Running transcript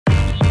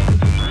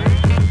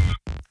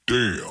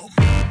Damn.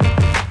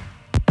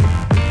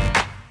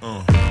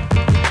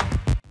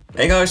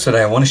 Hey guys,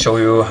 today I want to show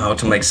you how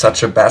to make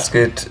such a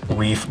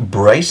Basketweave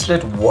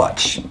bracelet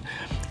watch.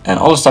 And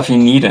all the stuff you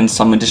need and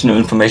some additional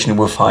information you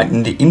will find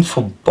in the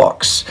info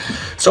box.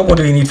 So what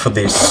do we need for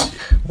this?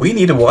 We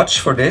need a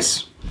watch for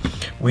this.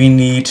 We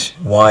need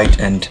white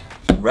and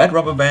red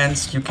rubber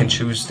bands. You can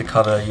choose the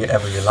color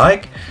ever you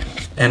like.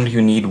 And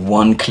you need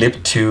one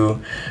clip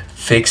to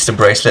fix the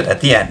bracelet at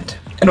the end.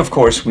 And of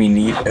course we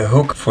need a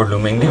hook for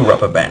looming the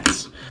rubber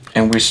bands.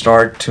 And we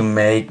start to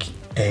make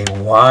a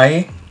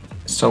Y.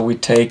 So we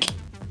take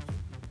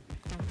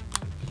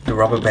the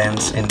rubber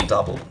bands in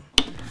double.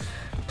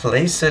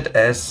 Place it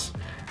as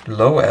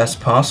low as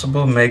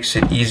possible, makes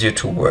it easier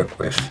to work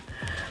with.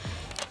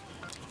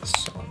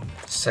 So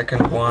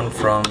second one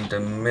from the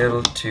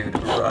middle to the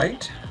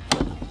right.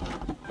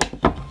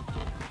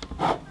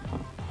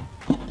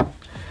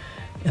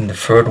 And the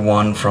third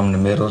one from the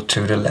middle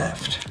to the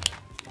left.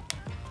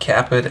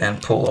 Cap it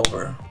and pull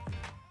over.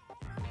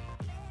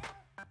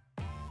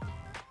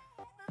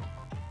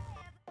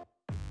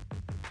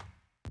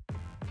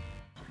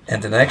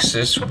 And the next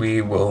is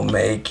we will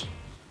make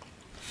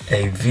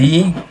a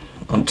V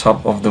on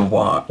top of the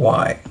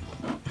Y.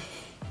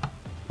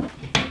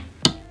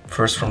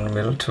 First from the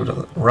middle to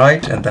the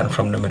right and then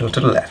from the middle to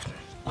the left.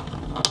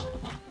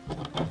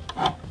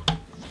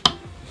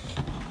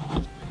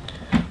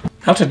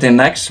 Now to the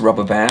next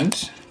rubber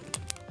band.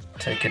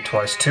 Take it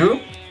twice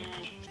too.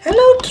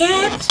 Hello,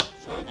 cat!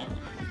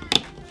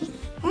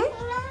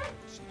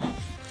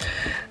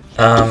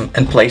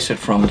 And place it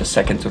from the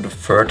second to the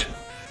third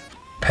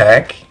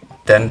peg.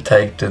 Then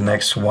take the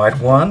next white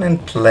one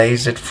and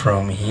place it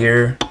from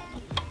here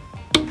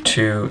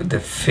to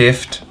the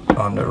fifth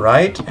on the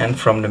right and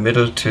from the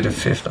middle to the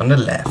fifth on the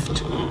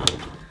left.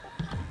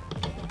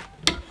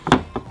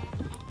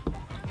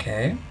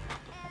 Okay.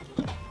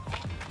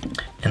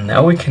 And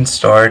now we can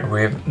start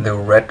with the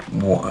red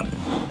one.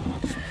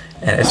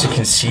 And as you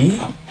can see,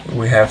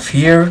 we have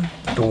here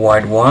the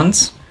white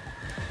ones,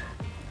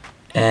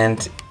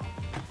 and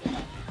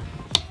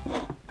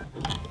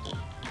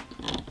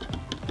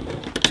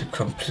to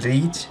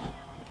complete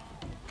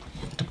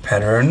the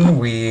pattern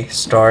we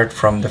start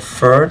from the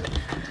third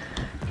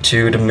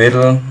to the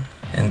middle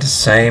and the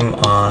same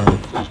on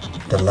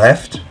the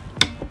left,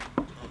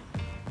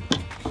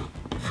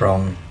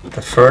 from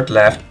the third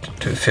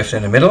left to the fifth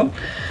in the middle.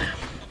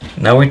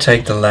 Now we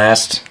take the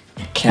last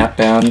cap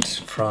band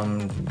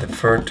from the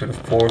third to the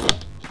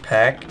fourth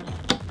peg,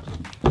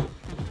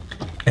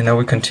 and now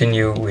we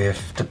continue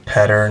with the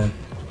pattern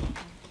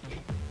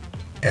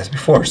as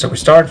before. So we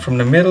start from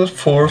the middle,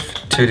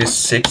 fourth to the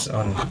sixth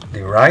on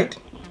the right,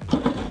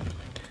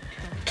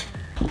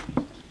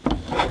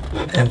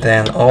 and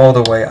then all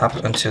the way up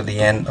until the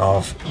end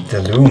of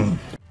the loom.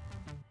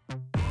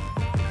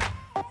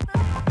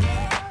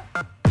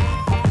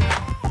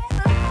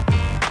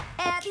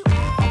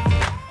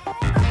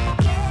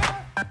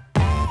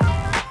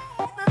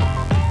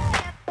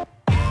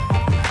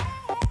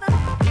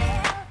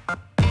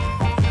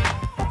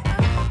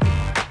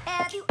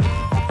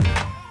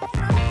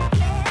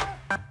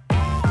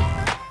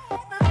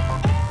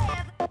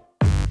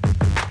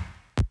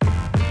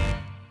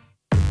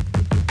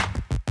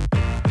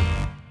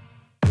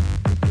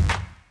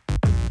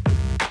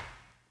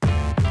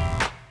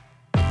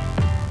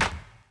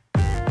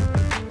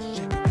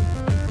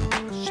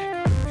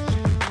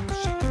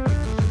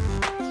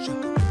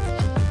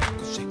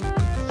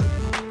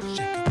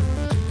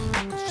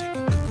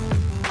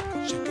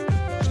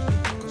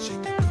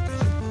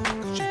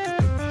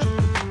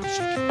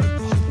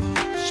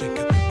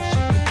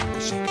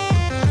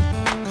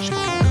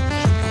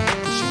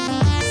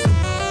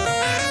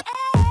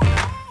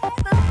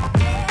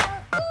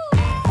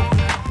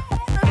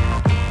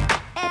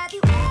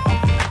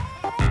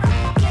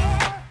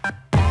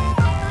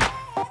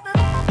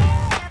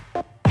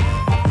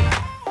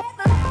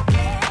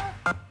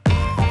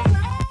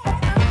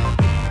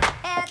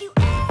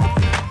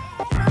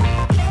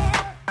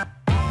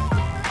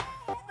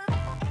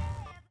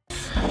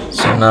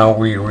 So now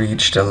we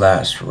reach the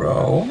last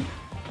row.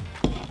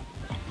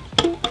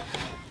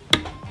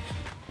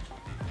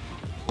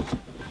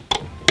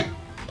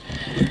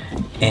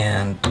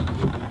 And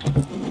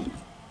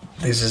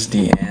this is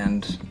the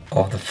end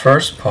of the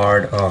first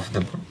part of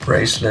the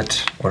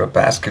bracelet, or the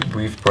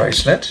Basketweave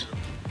bracelet.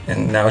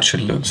 And now it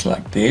should look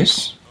like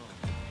this.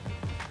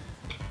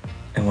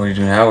 And what you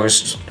do now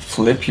is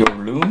flip your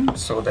loom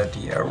so that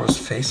the arrow is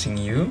facing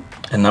you.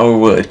 And now we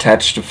will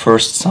attach the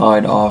first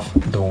side of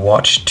the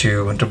watch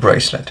to the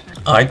bracelet.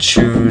 I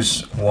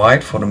choose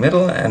white for the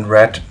middle and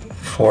red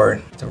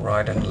for the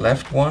right and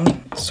left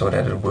one, so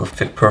that it will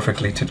fit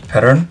perfectly to the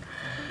pattern.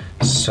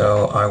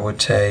 So I would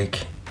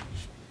take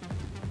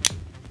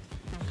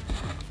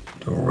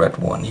the red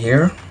one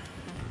here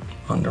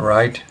on the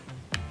right,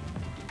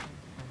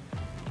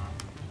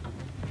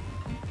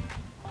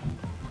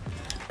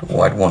 the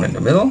white one in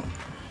the middle,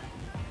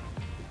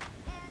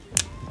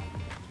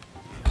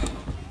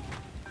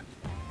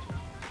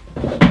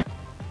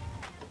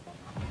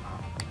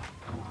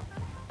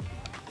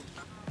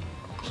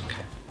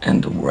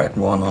 and the red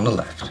one on the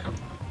left.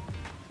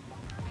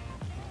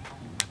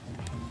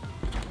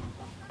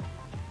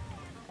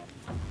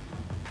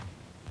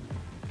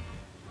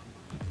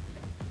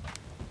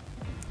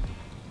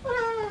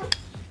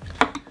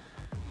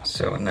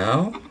 So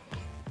now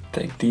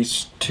take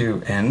these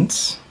two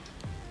ends,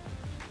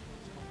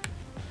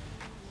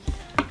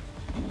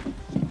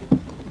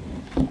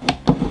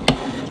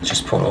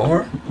 just pull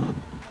over.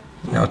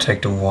 Now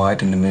take the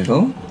white in the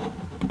middle,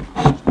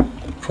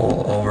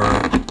 pull over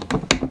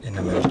in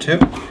the middle too,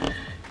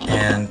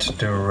 and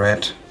the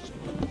red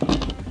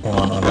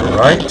one on the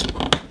right,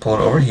 pull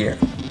it over here.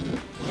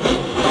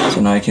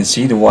 So now you can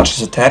see the watch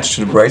is attached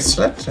to the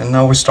bracelet, and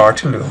now we start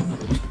to loom.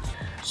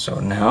 So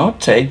now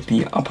take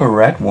the upper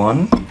red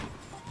one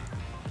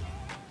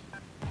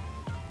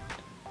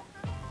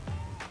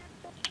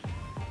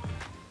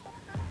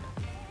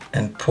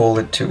and pull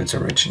it to its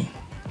origin.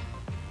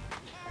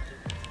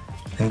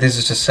 And this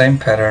is the same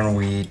pattern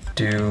we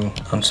do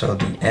until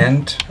the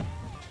end,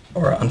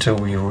 or until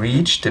we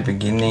reach the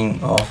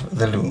beginning of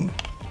the loom.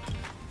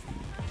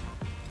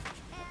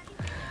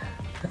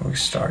 And we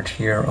start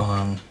here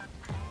on,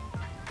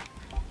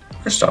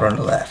 we start on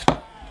the left.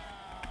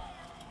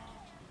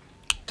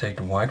 Take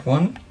the white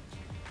one,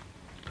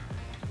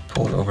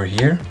 pull it over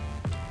here,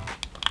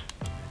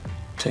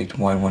 take the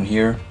white one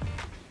here,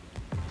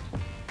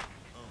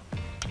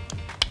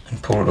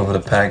 and pull it over the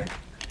peg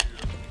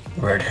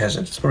where it has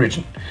its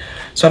origin.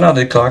 So now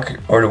the clock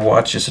or the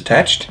watch is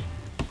attached,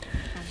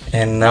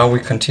 and now we're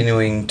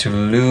continuing to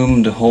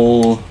loom the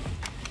whole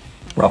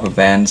rubber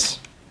bands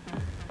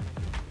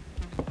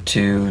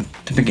to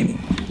the beginning.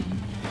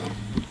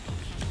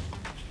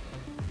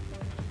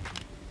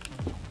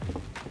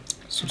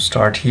 So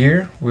start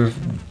here with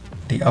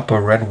the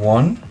upper red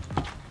one,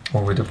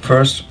 or with the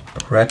first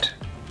red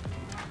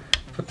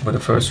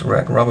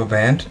rubber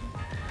band.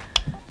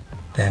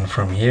 Then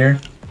from here,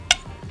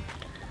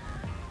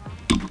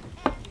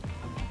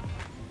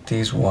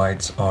 these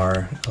whites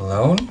are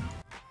alone.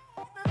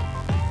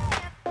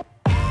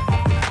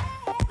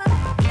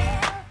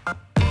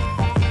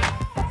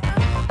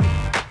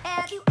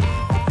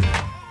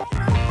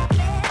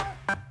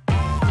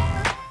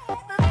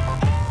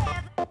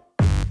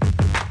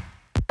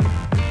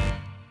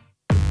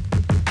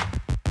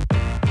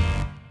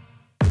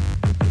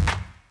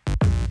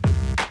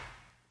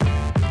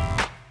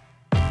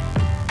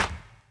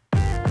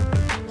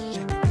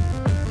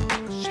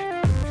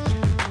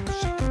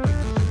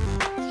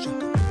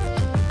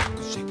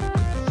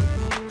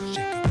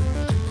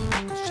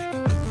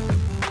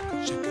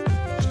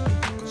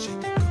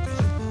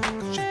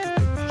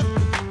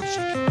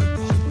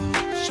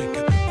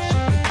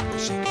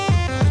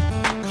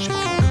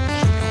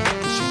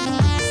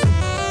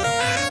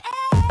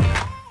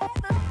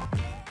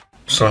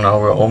 So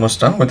now we're almost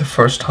done with the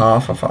first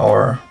half of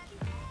our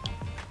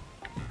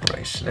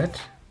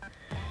bracelet.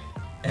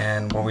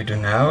 And what we do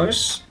now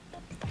is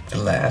the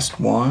last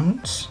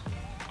ones.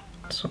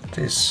 So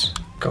this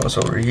goes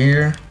over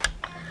here.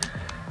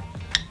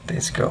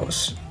 This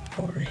goes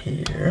over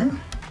here.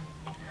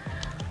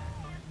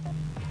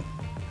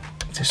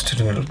 This to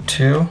the middle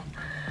too.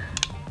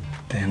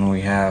 Then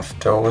we have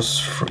those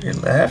three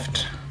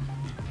left.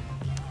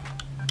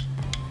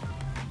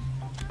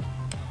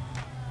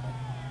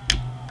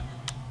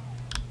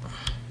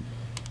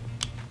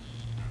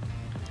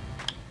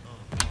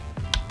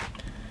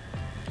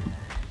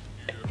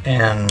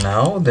 And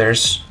now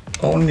there's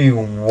only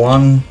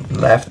one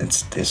left,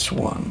 it's this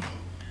one,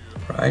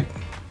 right?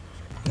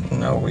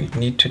 Now we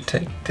need to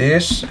take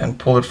this and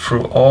pull it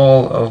through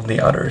all of the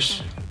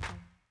others.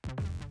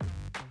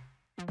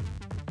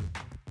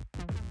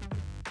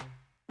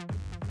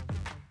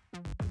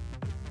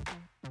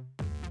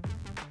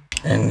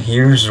 And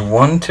here's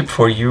one tip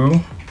for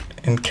you.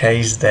 In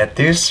case that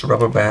this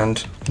rubber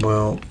band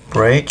will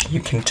break, you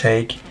can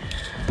take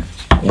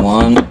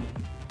one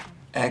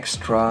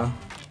extra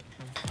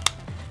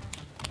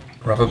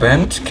rubber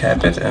band,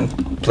 cap it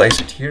and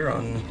place it here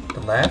on the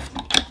left,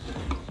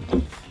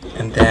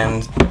 and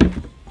then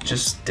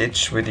just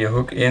stitch with your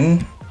hook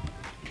in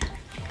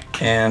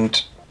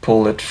and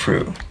pull it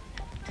through.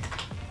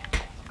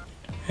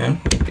 Yeah?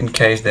 In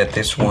case that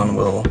this one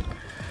will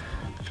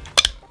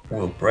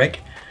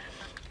break.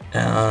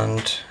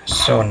 And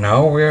so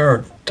now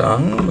we're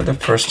done with the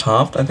first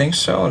half, I think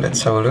so.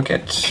 Let's have a look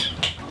at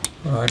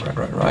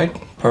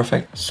right,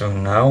 perfect. So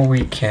now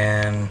we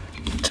can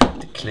take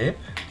the clip,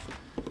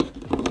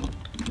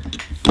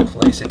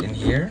 place it in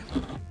here,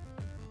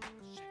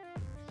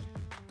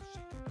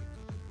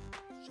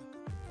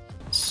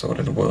 so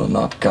that it will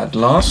not get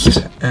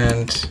lost,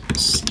 and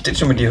stitch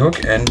them with the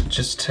hook and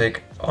just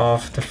take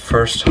off the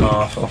first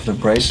half of the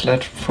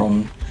bracelet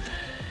from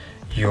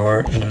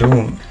your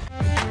loom.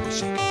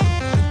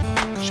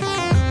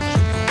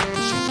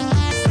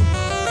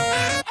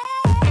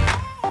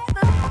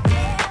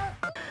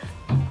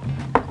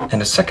 And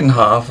the second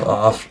half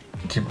of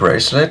the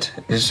bracelet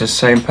is the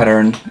same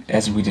pattern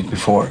as we did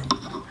before.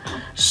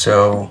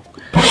 So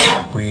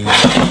we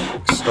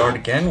start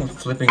again with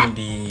flipping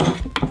the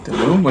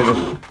loom with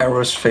the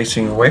arrows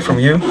facing away from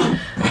you.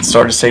 And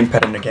start the same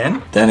pattern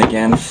again. Then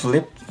again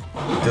flip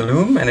the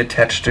loom and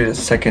attach the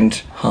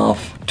second half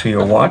to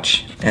your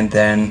watch, and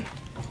then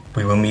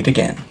we will meet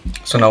again.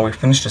 So now we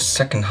finished the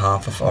second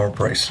half of our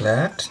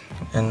bracelet,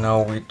 and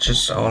now we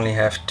just only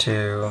have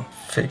to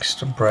fix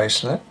the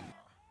bracelet.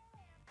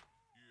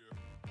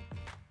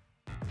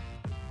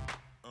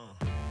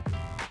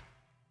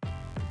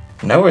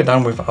 Now we're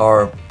done with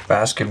our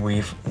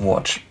Basketweave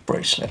watch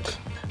bracelet.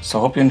 So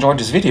I hope you enjoyed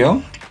this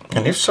video,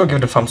 and if so, give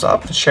it a thumbs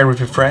up, share with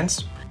your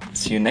friends.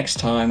 See you next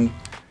time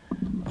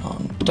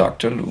on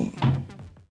Dr. Loom.